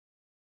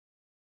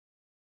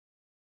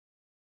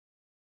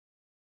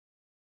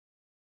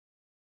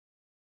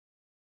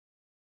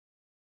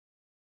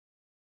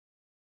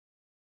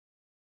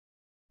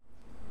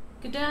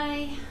Good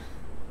day.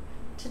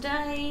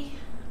 Today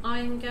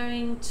I'm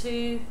going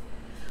to,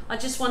 I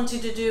just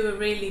wanted to do a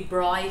really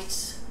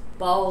bright,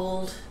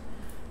 bold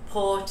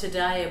pour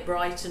today, a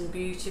bright and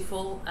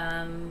beautiful.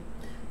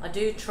 I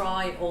do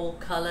try all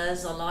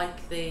colours. I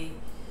like the,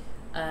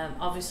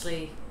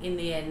 obviously in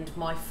the end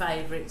my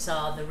favourites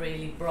are the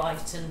really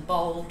bright and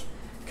bold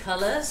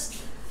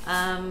colours.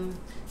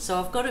 So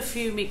I've got a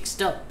few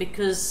mixed up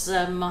because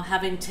I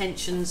have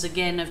intentions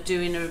again of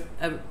doing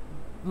a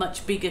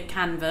much bigger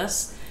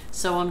canvas.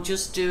 So I'm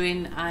just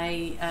doing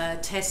a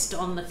test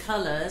on the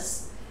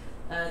colours,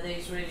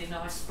 these really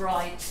nice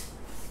bright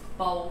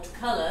bold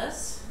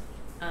colours.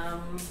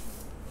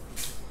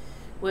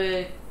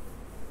 We're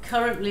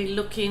currently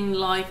looking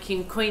like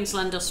in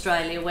Queensland,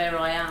 Australia, where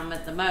I am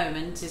at the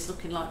moment, is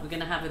looking like we're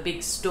going to have a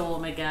big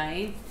storm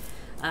again.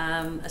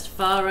 As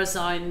far as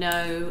I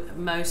know,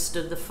 most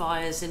of the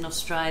fires in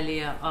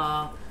Australia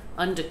are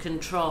under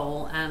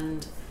control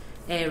and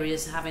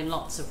areas having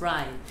lots of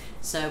rain.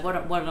 So what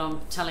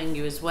I'm telling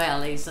you as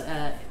well is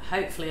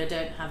hopefully I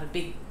don't have a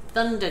big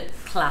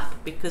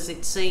thunderclap, because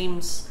it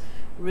seems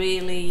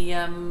really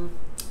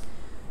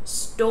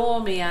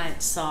stormy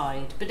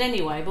outside. But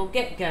anyway, we'll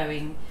get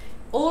going.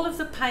 All of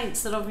the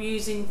paints that I'm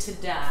using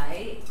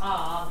today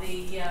are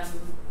the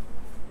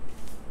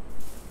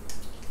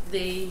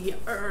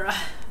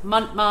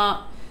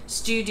Mont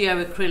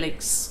Studio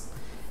Acrylics.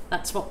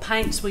 That's what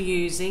paints we're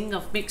using.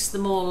 I've mixed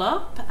them all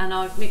up, and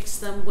I've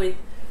mixed them with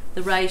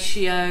the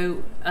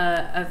ratio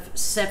of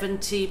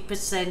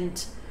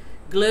 70%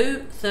 glue,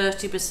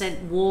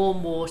 30%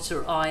 warm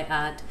water I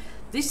add.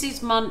 This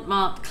is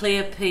Mont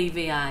clear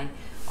PVA.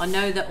 I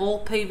know that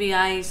all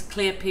PVAs,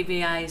 clear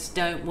PVAs,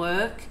 don't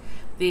work.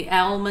 The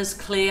Helmar's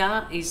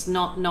clear is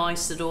not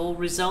nice at all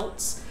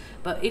results.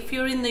 But if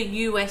you're in the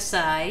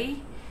USA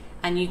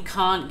and you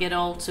can't get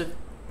hold of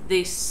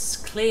this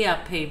clear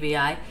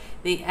PVA,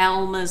 the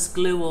Helmar's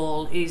glue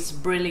all is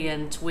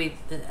brilliant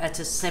at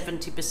a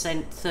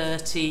 70%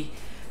 30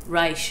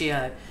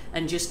 ratio,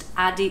 and just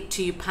add it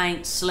to your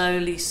paint,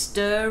 slowly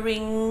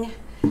stirring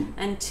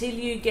until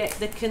you get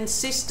the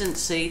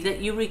consistency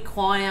that you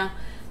require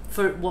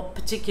for what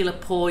particular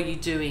pour you're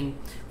doing.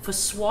 For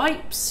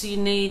swipes you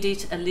need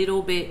it a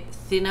little bit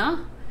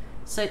thinner,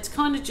 so it's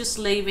kind of just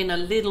leaving a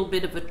little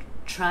bit of a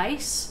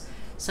trace.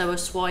 So a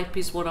swipe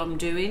is what I'm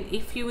doing.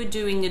 If you were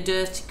doing a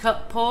dirty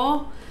cut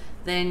pour,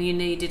 then you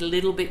need it a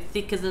little bit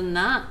thicker than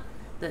that.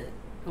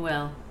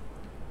 Well,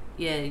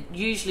 yeah,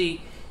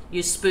 usually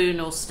your spoon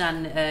or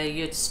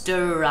your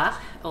stirrer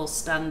will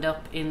stand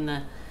up in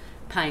the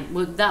paint.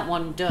 Well, that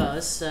one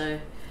does. So,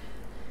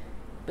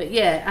 but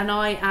yeah, and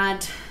I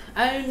add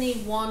only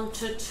 1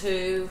 to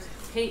 2.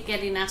 Keep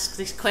getting asked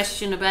this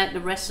question about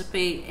the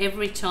recipe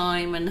every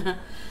time, and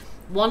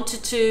 1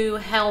 to 2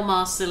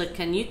 Helmar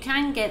silicone. You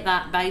can get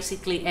that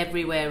basically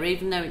everywhere,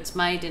 even though it's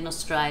made in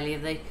Australia.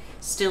 They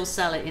still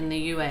sell it in the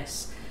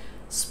US.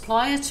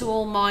 Supplier to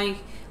all my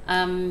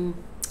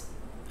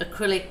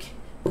acrylic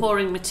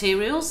pouring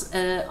materials.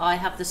 I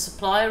have the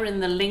supplier in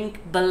the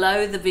link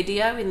below the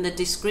video in the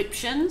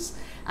descriptions,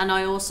 and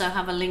I also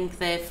have a link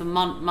there for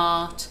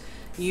Mont,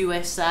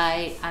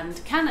 USA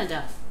and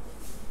Canada.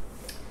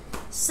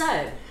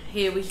 So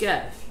here we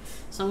go.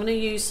 So I'm going to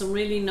use some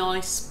really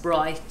nice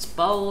bright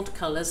bold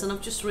colours, and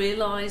I've just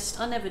realised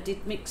I never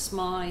did mix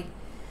my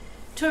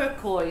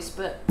turquoise,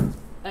 but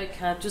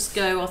okay, I'll just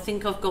go. I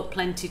think I've got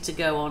plenty to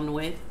go on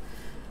with.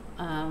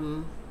 So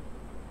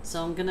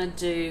I'm going to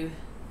do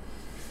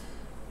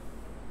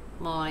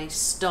my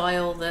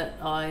style that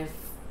I've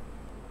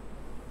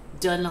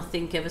done, I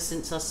think, ever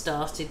since I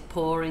started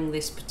pouring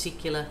this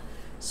particular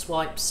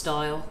swipe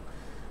style.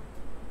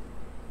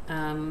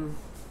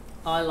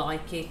 I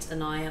like it,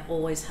 and I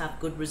always have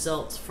good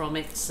results from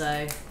it.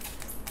 So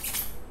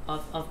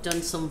I've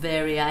done some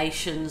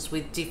variations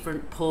with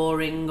different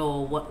pouring,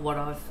 or what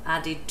I've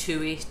added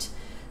to it.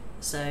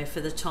 So for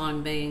the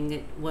time being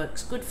it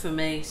works good for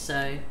me,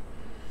 so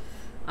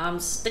I'm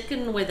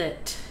sticking with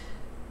it.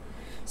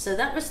 So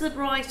that was the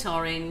bright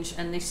orange,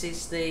 and this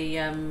is the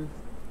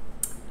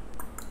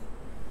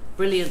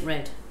brilliant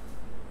red,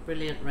 I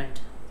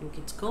think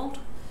it's called.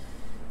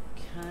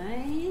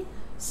 Okay,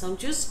 so I'm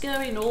just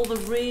going all the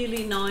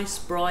really nice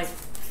bright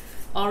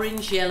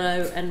orange,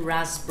 yellow and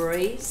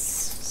raspberries.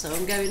 So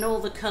I'm going all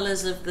the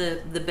colours of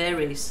the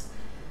berries,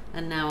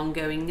 and now I'm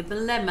going the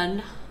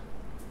lemon.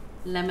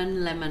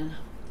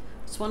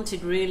 Just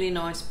wanted really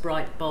nice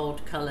bright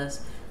bold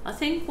colours. I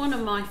think one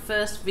of my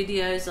first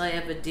videos I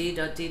ever did,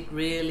 I did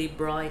really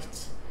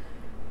bright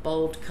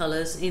bold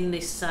colours in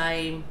this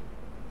same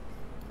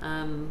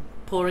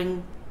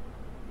pouring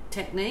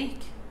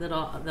technique that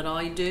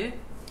I do,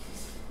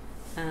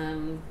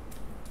 and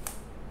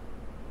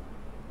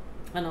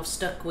I've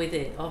stuck with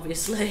it,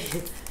 obviously.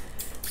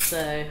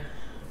 So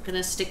I'm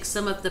gonna stick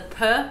some of the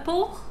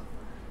purple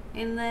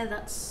in there.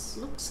 That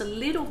looks a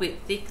little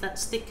bit thick.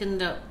 That's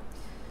thickened up.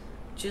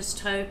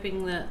 Just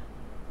hoping that,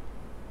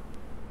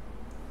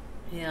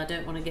 yeah, I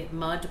don't want to get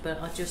mud,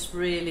 but I just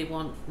really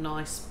want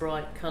nice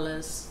bright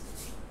colours.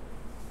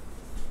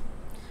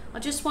 I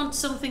just want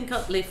something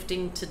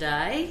uplifting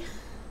today.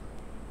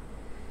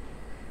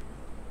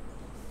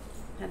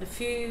 had a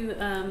few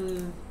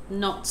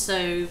not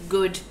so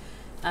good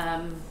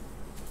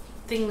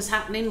things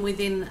happening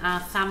within our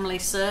family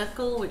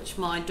circle, which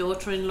my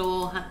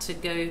daughter-in-law had to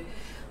go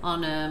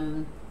on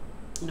an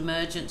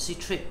emergency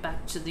trip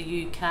back to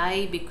the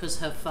UK because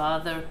her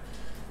father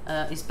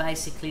is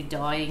basically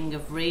dying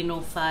of renal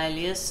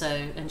failure,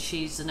 and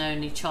she's an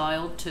only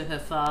child to her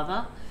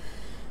father,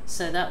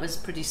 so that was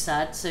pretty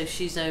sad. So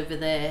she's over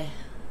there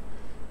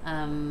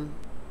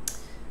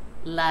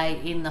lay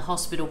in the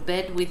hospital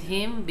bed with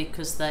him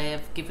because they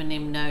have given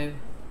him no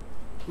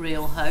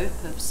real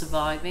hope of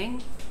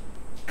surviving.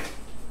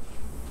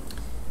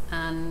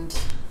 And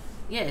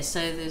yeah, so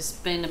there's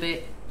been a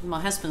bit.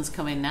 My husband's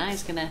coming now.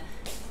 He's gonna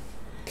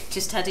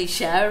just had his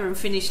shower and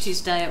finished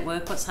his day at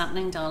work. What's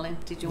happening, darling?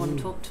 Did you want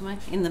to talk to me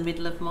in the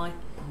middle of my?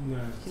 No.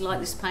 Do you like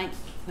this paint?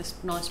 This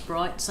nice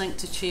bright, something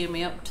to cheer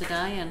me up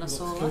today, and I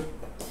saw that. Looks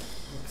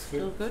good.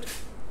 Feel good.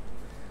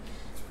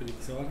 It's pretty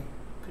exciting.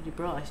 Pretty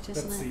bright, isn't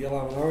That's it? the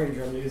yellow and orange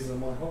I'm using on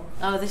my hot.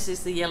 Oh, this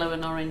is the yellow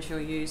and orange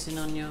you're using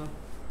on your.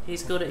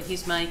 He's got it.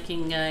 He's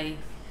making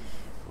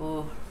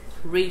or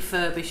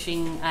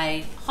refurbishing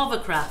a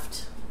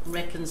hovercraft.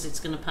 Reckons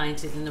it's going to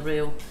paint it in the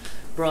real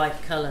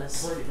bright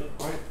colours.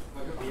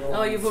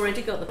 Oh, you've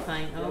already got the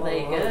paint. Oh, there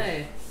you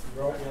go.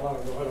 Bright yellow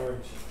and bright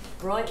orange.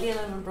 Bright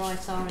yellow and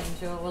bright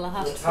orange. Oh, well, I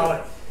have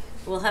metallic.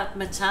 We'll have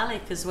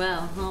metallic as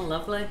well. Oh,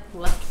 lovely.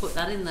 We'll have to put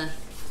that in there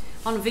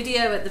on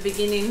video at the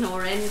beginning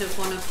or end of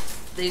one of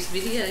these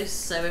videos,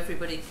 so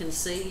everybody can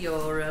see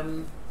your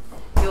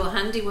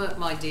handiwork,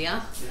 my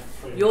dear.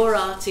 Yeah, your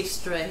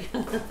artistry.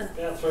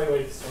 About 3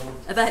 weeks.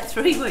 About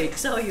 3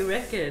 weeks. Oh, you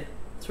reckon?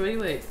 3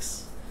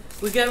 weeks.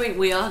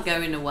 We are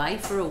going away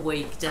for a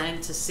week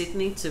down to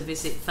Sydney to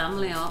visit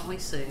family, aren't we,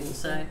 soon?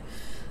 So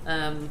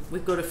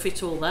we've got to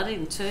fit all that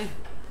in too.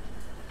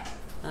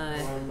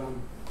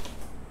 I'm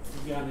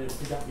going to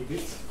pick up your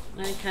bits.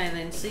 Okay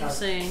then, see you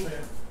soon.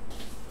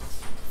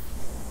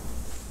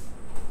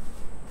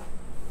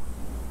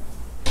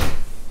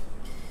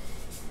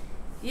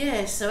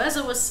 Yeah, so as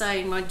I was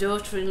saying, my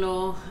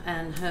daughter-in-law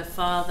and her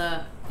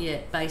father, yeah,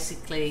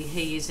 basically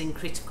he is in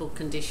critical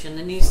condition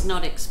and he's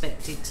not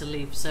expected to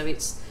live, so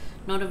it's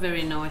not a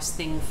very nice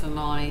thing for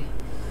my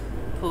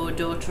poor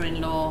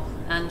daughter-in-law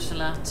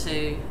Angela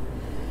to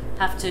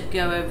have to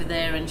go over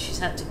there, and she's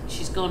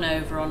gone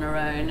over on her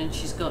own and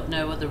she's got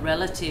no other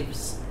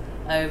relatives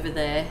over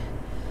there.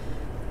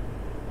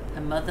 Her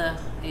mother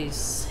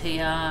is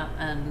here,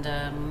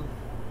 and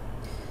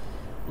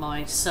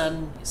my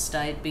son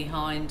stayed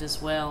behind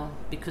as well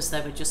because they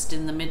were just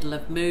in the middle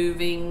of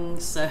moving.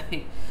 So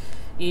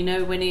you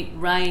know, when it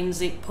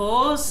rains it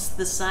pours,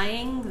 the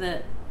saying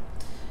that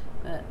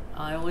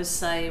I always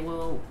say,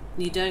 well,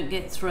 you don't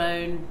get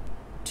thrown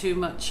too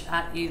much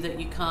at you that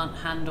you can't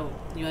handle,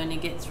 you only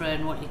get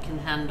thrown what you can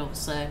handle.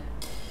 So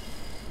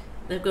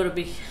they've got to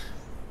be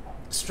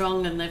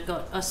strong, and they've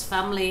got us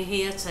family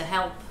here to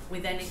help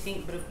with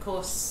anything, but of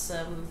course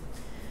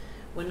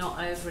we're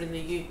not over in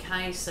the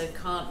UK, so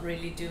can't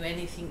really do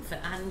anything for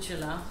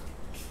Angela.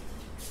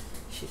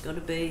 She's got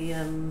to be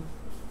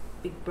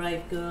big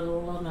brave girl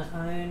all on her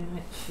own,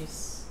 which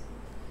is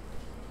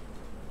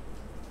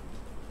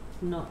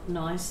not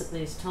nice at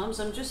these times.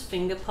 I'm just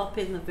finger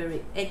popping the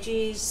very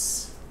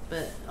edges,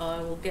 but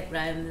I will get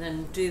round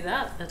and do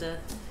that at a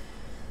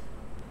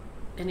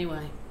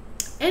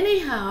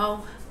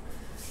anyhow,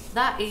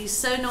 that is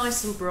so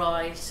nice and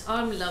bright.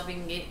 I'm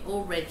loving it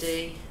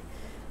already.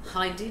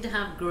 I did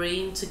have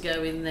green to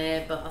go in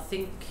there, but I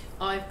think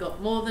I've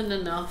got more than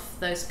enough.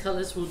 Those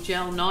colours will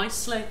gel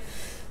nicely.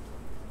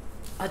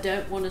 I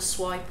don't want to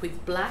swipe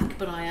with black,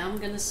 but I am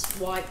going to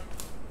swipe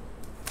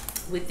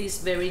with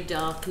this very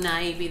dark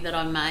navy that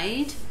I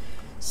made.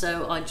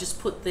 So I just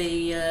put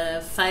the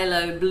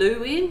phthalo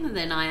blue in, and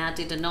then I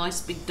added a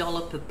nice big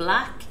dollop of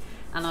black,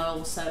 and I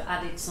also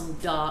added some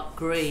dark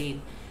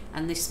green,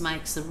 and this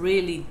makes a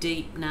really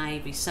deep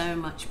navy, so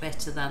much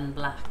better than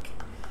black.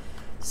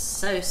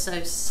 So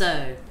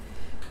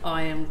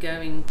I am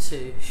going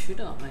to, should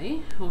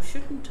I or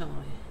shouldn't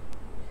I?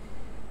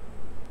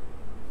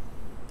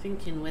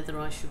 Thinking whether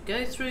I should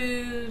go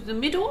through the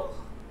middle.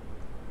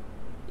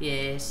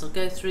 Yes, I'll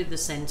go through the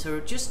center.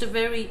 I'm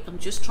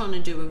just trying to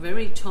do a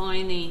very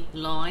tiny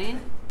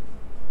line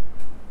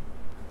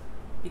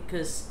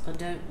because I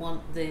don't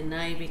want the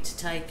navy to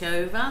take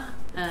over.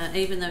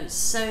 Even though it's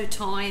so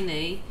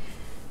tiny,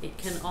 it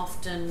can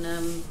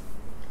often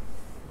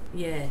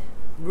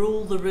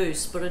rule the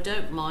roost, but I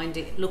don't mind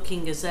it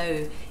looking as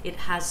though it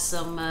has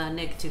some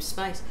negative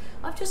space.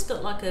 I've just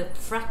got like a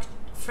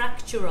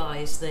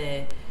fracturized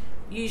there.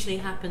 Usually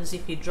happens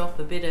if you drop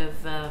a bit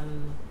of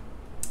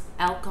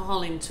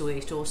alcohol into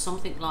it or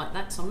something like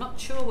that, so I'm not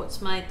sure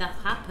what's made that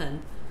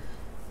happen.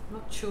 I'm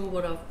not sure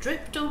what I've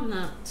dripped on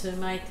that to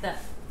make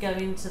that go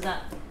into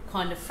that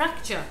kind of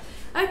fracture.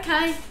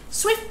 Okay,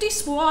 Swifty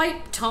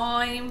swipe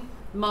time.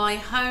 My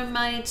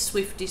homemade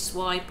Swifty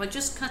swipe. I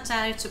just cut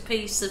out a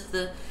piece of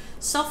the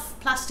soft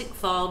plastic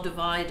file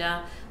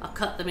divider. I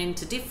cut them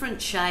into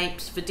different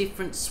shapes for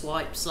different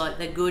swipes, like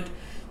they're good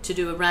to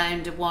do a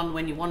round one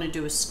when you want to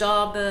do a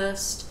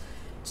starburst.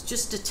 It's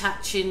just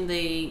attaching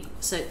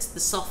so it's the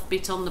soft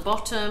bit on the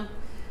bottom,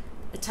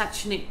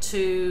 attaching it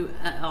to,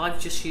 I've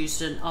just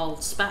used an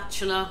old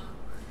spatula,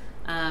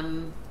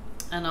 and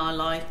I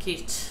like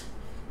it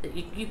that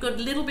you've got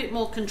a little bit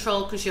more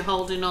control because you're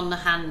holding on the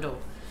handle.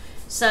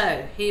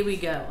 So here we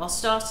go. I'll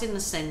start in the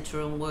center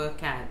and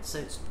work out. So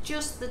it's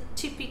just the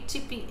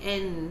tippy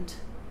end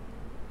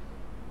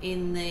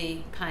in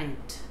the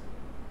paint,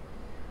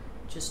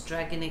 just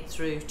dragging it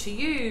through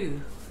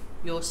to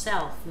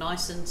yourself,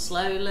 nice and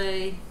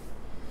slowly.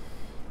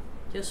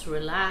 Just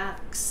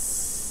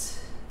relax.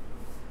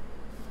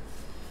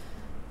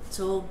 It's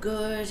all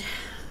good.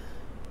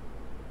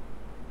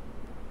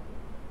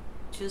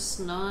 Just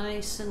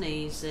nice and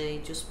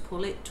easy. Just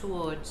pull it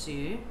towards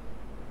you.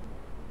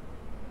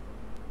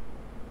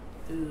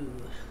 Ooh.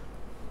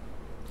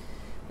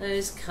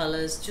 Those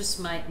colours just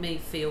make me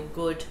feel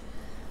good.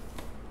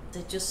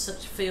 They're just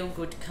such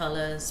feel-good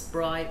colours,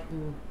 bright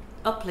and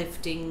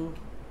uplifting.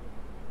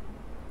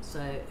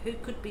 So who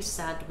could be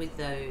sad with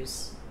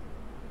those?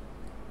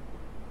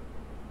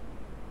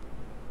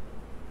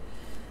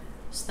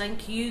 So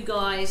thank you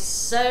guys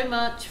so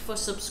much for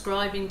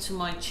subscribing to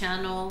my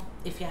channel.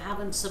 If you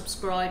haven't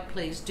subscribed,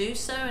 please do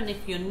so. And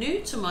if you're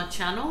new to my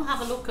channel,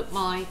 have a look at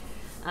my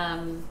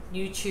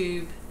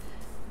YouTube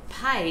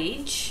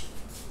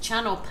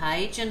channel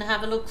page, and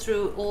have a look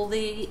through all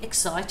the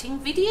exciting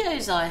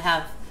videos I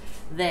have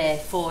there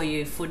for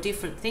you for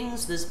different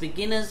things. There's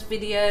beginners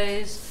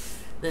videos,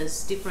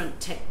 there's different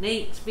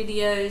techniques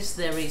videos,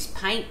 there is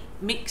paint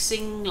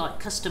mixing, like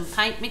custom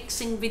paint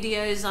mixing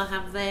videos I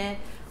have there.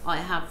 I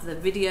have the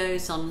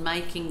videos on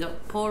making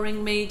up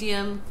pouring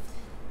medium,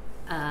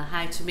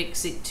 how to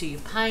mix it to your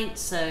paint.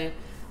 So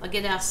I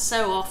get asked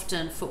so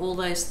often for all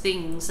those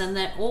things, and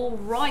they're all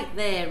right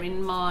there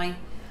in my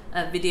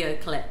video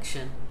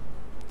collection.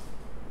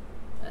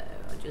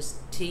 I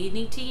just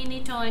teeny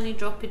tiny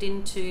drop it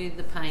into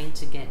the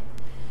paint again.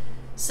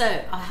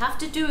 So I have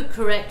to do a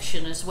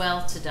correction as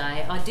well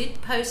today. I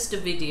did post a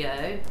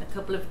video a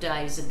couple of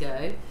days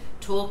ago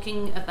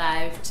talking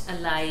about a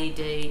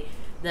lady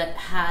that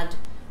had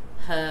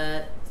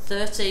her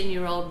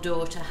 13-year-old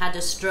daughter had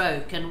a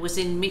stroke and was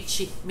in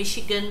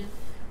Michigan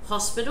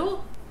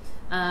hospital,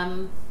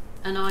 and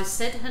I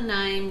said her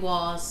name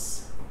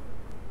was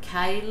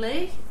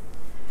Kaylee.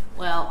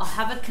 Well, I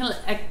have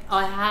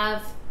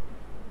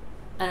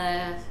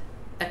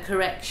a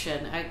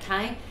correction,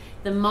 okay?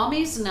 The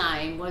mommy's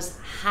name was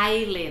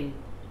Haylin,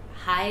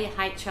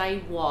 H-A-Y-L-I-N,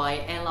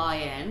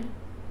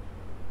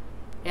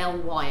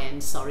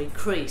 sorry,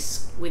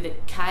 Crease, with a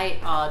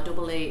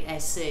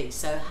K-R-E-E-S-E.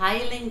 So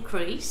Haylin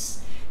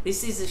Crease,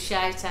 this is a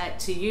shout out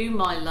to you,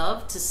 my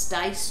love, to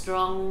stay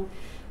strong.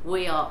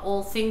 We are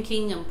all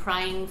thinking and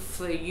praying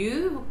for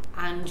you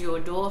and your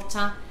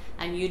daughter,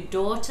 and your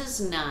daughter's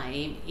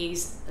name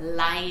is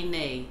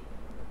Lainey,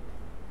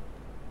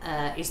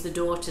 is the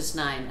daughter's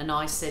name, and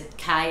I said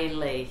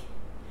Kaylee.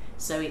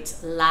 So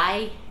it's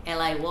Lay,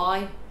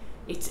 L-A-Y,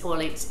 it's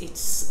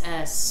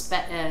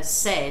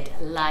said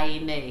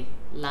Lainey,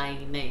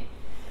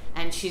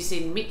 and she's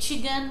in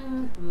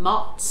Michigan,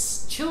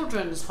 Mott's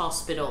Children's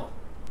Hospital,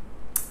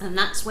 and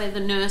that's where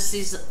the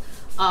nurses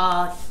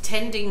are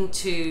tending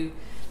to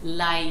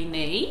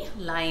Lainey,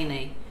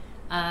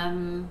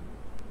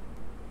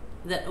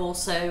 that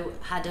also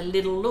had a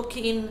little look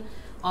in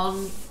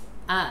on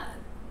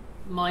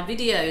my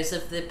videos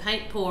of the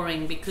paint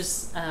pouring,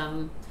 because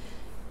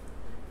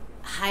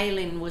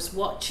Haylin was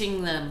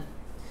watching them.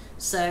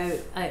 So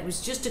it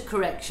was just a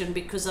correction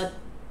because I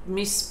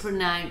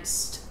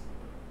mispronounced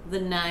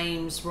the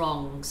names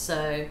wrong,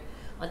 so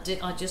I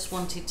just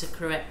wanted to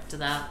correct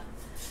that.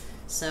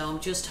 So I'm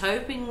just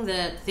hoping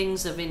that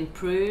things have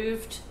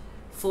improved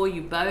for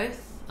you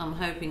both. I'm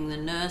hoping the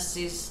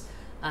nurses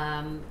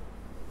have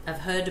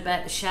heard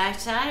about the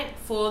shout out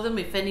for them.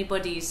 If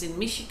anybody is in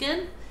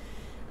Michigan,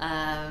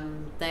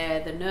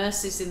 they're the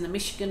nurses in the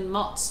Michigan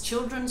Mott's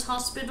Children's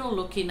Hospital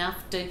looking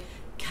after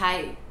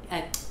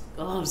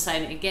I'm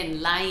saying it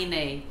again,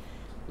 Lainey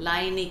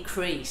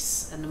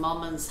Crease, and the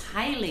mama's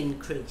Haylin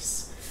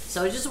Crease.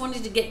 So I just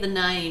wanted to get the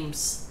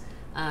names,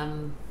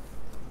 and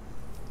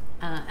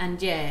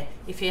yeah,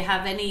 if you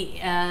have any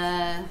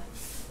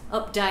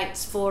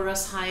updates for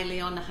us,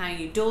 Hayley, on how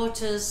your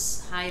daughter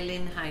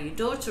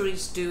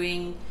is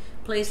doing,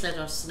 please let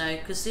us know,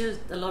 because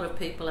a lot of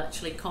people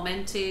actually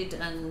commented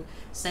and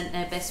sent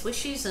their best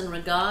wishes and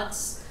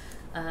regards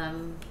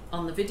on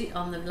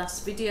the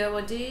last video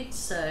I did.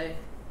 So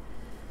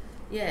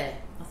yeah,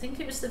 I think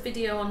it was the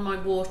video on my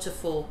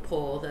waterfall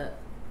pour that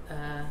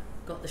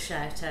got the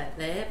shout out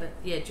there. But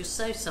yeah, just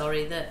so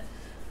sorry that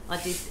I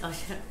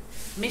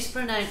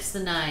mispronounced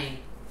the name.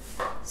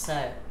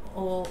 So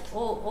all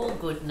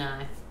good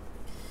now.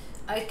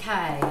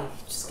 Okay,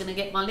 just gonna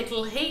get my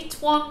little heat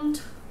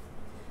wand.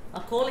 I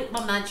call it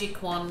my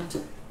magic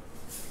wand.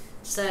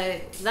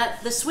 So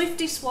that the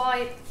Swiftest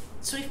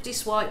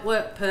White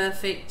worked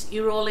perfect.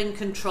 You're all in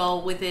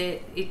control with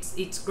it.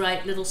 It's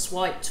great little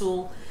swipe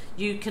tool.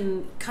 You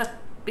can cut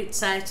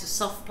bits out of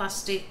soft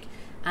plastic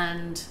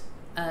and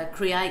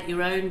create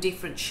your own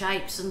different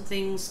shapes and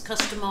things,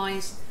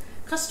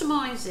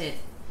 customize it.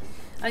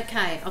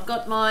 Okay, I've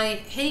got my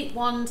heat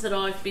wand that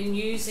I've been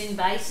using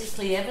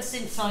basically ever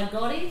since I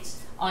got it.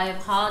 I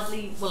have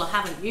I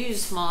haven't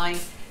used my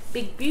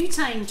big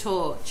butane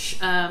torch,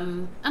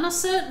 and I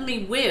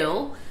certainly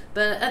will,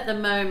 but at the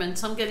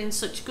moment I'm getting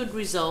such good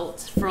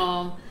results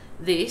from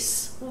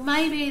this. Well,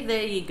 maybe,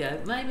 there you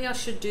go, maybe I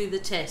should do the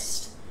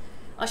test.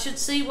 I should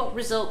see what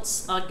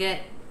results I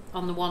get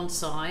on the one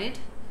side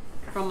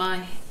from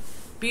my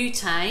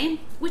butane,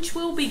 which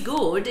will be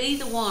good,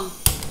 either one.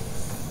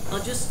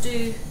 I'll just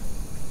do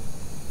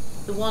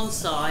the one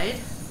side.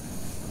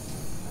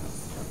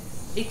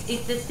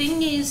 The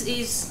thing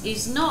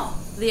is not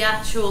the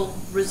actual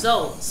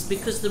results,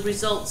 because the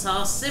results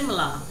are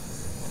similar,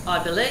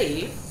 I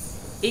believe.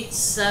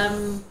 It's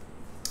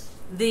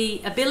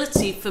the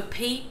ability for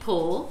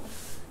people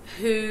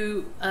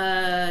who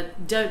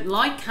don't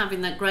like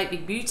having that great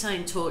big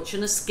butane torch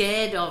and are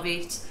scared of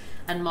it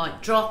and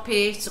might drop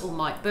it or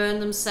might burn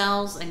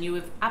themselves, and you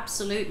would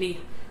absolutely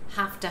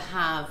have to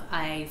have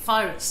a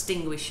fire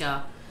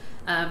extinguisher.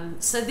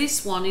 So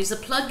this one is a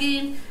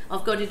plug-in.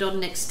 I've got it on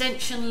an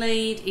extension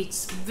lead.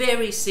 It's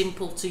very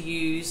simple to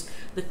use.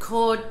 The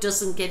cord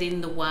doesn't get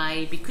in the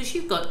way because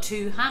you've got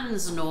two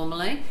hands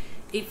normally.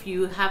 If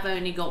you have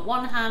only got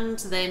one hand,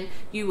 then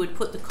you would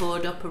put the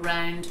cord up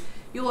around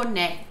your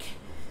neck.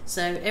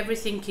 So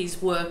everything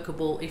is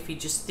workable if you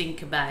just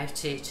think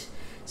about it.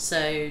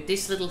 So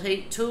this little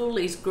heat tool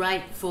is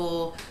great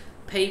for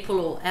people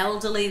or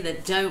elderly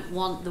that don't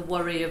want the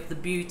worry of the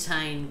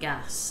butane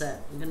gas. So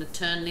I'm going to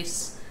turn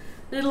this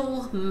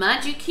little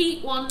magic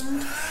heat wand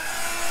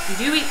to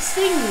do its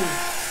thing.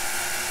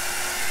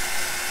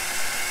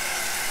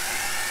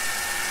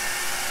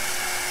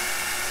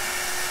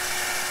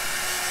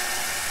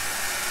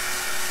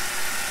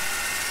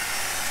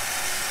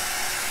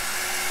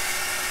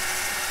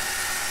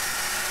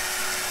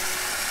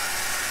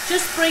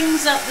 Just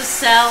brings up the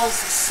cells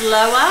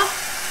slower,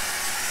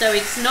 so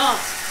it's not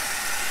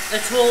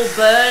at all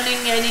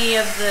burning any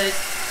of the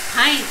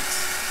paint.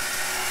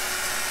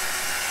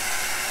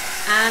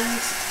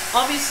 And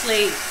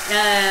obviously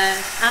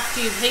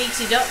after you've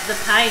heated up the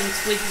paint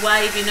with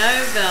waving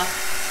over,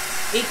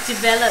 it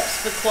develops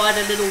for quite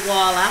a little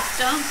while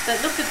after.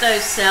 But look at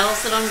those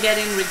cells that I'm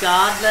getting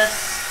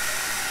regardless.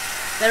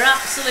 They're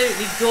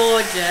absolutely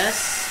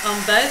gorgeous on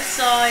both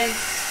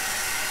sides.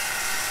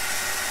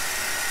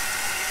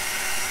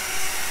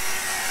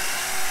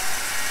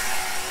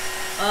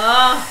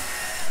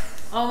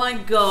 Oh my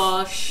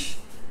gosh,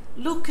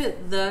 look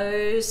at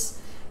those.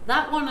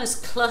 That one is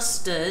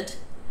clustered,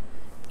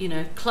 you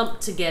know,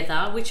 clumped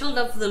together, which I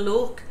love the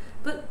look,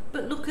 but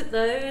look at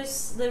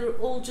those. They're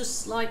all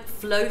just like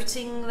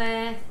floating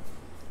there.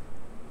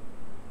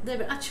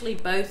 They're actually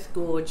both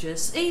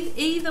gorgeous.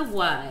 Either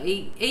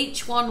way,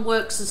 each one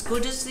works as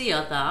good as the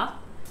other.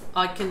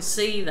 I can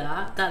see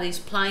that. That is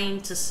plain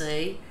to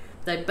see.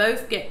 They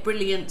both get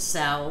brilliant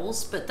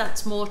cells, but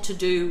that's more to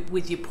do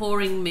with your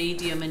pouring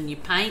medium and your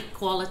paint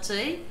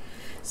quality.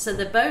 So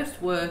they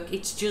both work.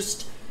 It's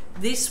just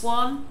this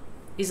one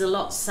is a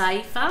lot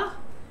safer.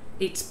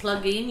 It's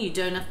plug-in. You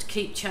don't have to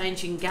keep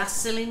changing gas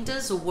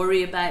cylinders or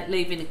worry about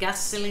leaving a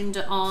gas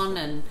cylinder on,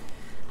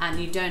 and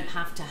you don't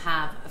have to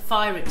have a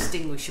fire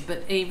extinguisher.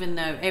 But even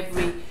though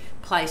every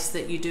place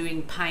that you're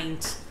doing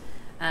paint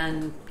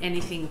and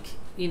anything,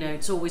 you know,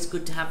 it's always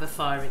good to have a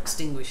fire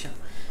extinguisher.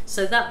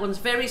 So that one's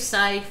very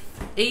safe,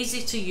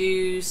 easy to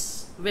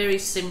use, very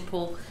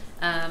simple,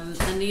 and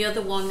the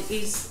other one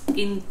is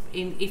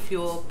if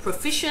you're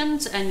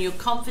proficient and you're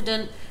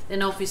confident,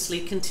 then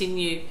obviously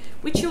continue,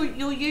 which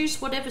you'll use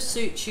whatever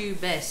suits you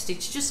best.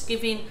 It's just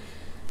giving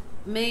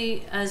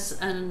me, as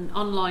an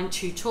online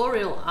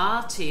tutorial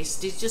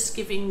artist, is just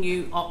giving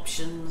you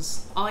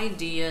options,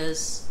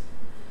 ideas,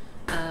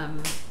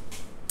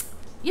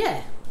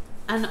 yeah.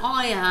 And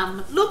I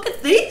am, look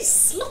at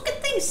this, look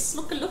at this,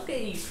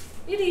 looky.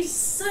 It is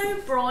so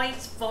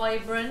bright,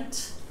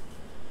 vibrant.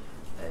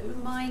 Oh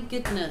my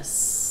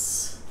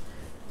goodness.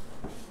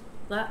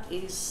 That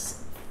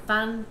is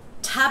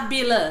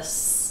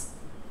fantabulous.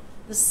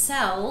 The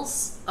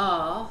cells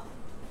are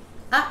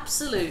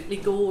absolutely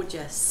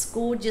gorgeous.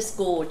 Gorgeous,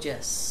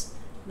 gorgeous.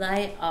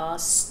 They are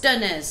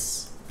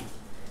stunners.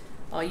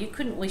 Oh, you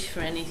couldn't wish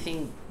for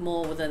anything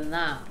more than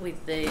that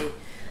with the...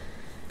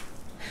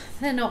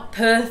 They're not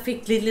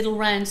perfectly little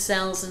round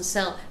cells and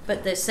cell,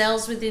 but they're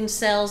cells within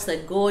cells.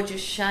 They're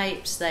gorgeous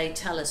shapes. They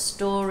tell a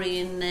story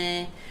in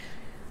there.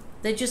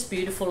 They're just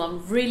beautiful.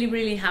 I'm really,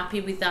 really happy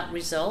with that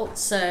result.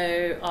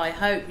 So I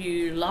hope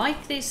you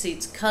like this.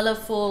 It's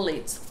colourful.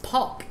 It's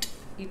popped.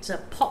 It's a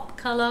pop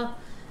colour.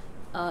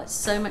 It's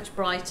so much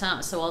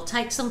brighter. So I'll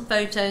take some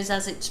photos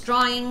as it's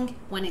drying.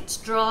 When it's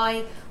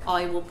dry,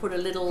 I will put a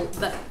little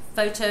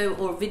photo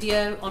or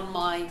video on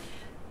my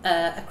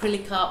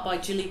Acrylic Art by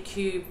Julie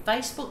Cube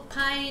Facebook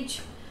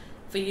page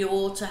for you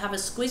all to have a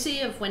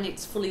squizzy of when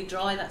it's fully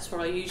dry. That's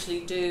what I usually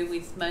do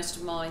with most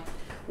of my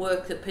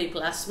work that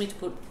people ask me to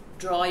put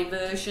dry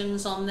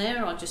versions on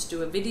there. I just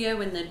do a video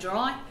when they're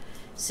dry,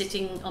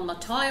 sitting on my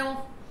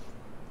tile,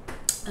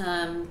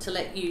 to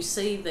let you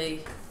see the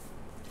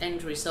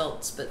end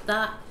results, but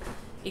that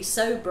is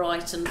so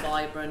bright and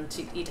vibrant,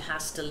 it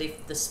has to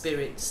lift the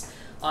spirits.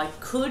 I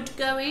could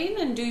go in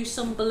and do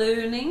some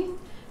ballooning,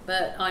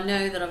 but I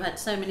know that I've had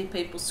so many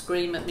people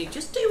scream at me,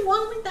 just do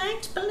one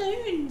without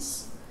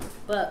balloons.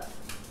 But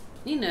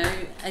you know,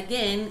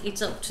 again,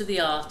 it's up to the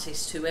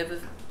artist,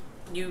 whoever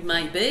you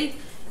may be,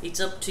 it's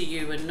up to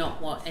you and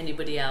not what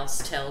anybody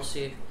else tells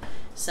you.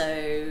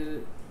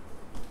 So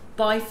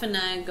bye for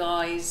now,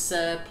 guys.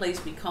 Please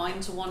be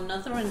kind to one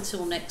another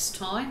until next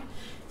time.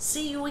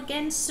 See you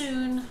again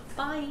soon.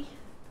 Bye.